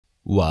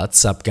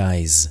What's up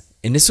guys?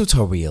 In this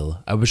tutorial,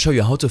 I will show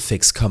you how to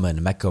fix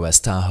common macOS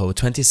Tahoe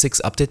 26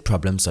 update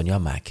problems on your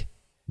Mac.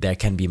 There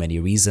can be many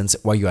reasons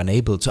why you are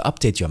unable to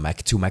update your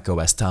Mac to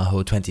macOS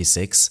Tahoe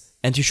 26,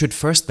 and you should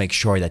first make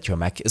sure that your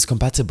Mac is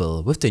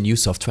compatible with the new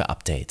software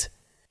update.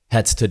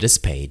 Head to this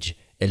page,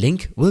 a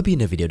link will be in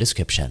the video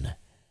description.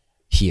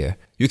 Here,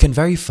 you can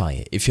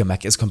verify if your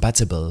Mac is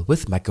compatible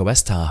with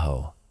macOS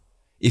Tahoe.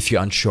 If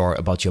you're unsure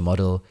about your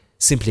model,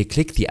 simply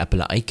click the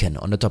Apple icon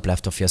on the top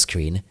left of your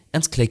screen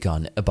and click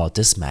on About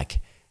this Mac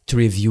to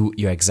review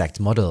your exact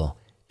model,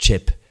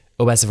 chip,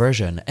 OS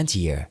version and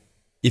year.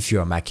 If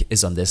your Mac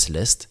is on this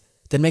list,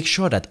 then make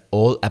sure that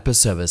all Apple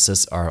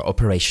services are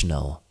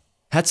operational.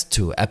 Head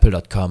to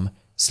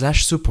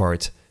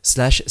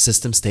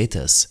apple.com/support/system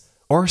status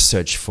or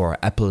search for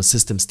Apple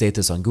System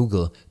Status on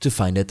Google to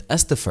find it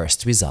as the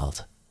first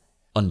result.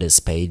 On this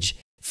page,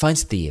 find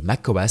the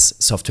macOS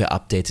software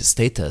update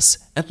status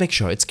and make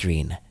sure it's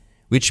green,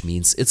 which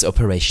means it's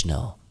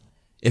operational.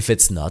 If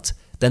it's not,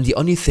 then the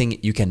only thing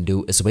you can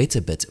do is wait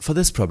a bit for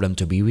this problem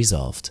to be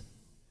resolved.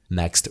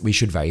 Next, we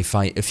should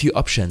verify a few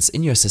options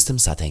in your system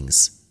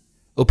settings.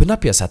 Open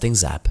up your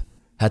Settings app,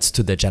 head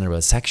to the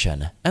General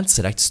section and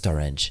select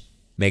Storage.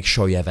 Make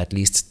sure you have at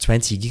least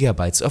 20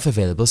 GB of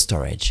available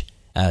storage,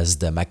 as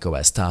the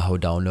macOS Tahoe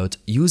download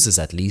uses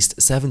at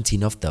least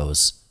 17 of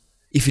those.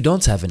 If you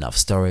don't have enough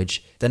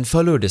storage, then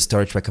follow the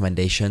storage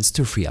recommendations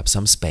to free up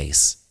some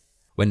space.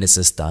 When this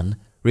is done,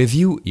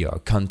 review your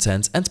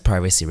content and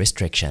privacy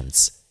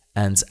restrictions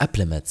and app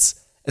limits,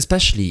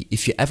 especially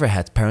if you ever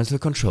had parental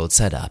control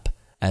set up,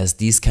 as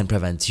these can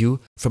prevent you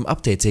from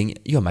updating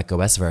your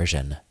macOS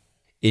version.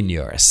 In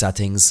your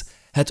settings,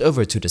 head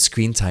over to the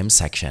Screen Time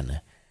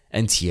section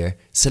and here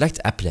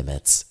select App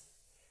Limits.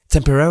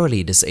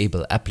 Temporarily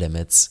disable app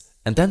limits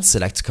and then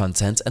select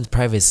Content and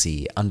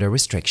Privacy under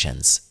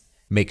Restrictions.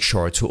 Make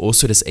sure to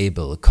also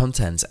disable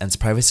content and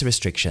privacy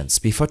restrictions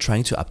before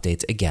trying to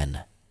update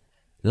again.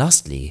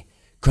 Lastly,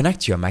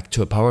 connect your Mac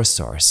to a power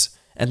source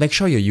and make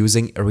sure you're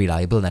using a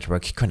reliable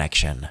network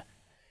connection.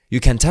 You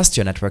can test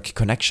your network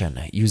connection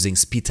using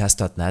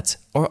speedtest.net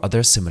or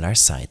other similar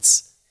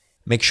sites.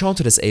 Make sure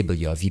to disable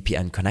your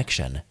VPN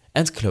connection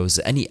and close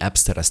any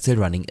apps that are still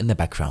running in the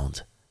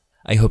background.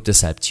 I hope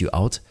this helped you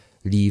out.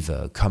 Leave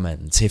a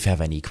comment if you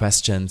have any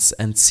questions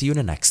and see you in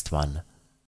the next one.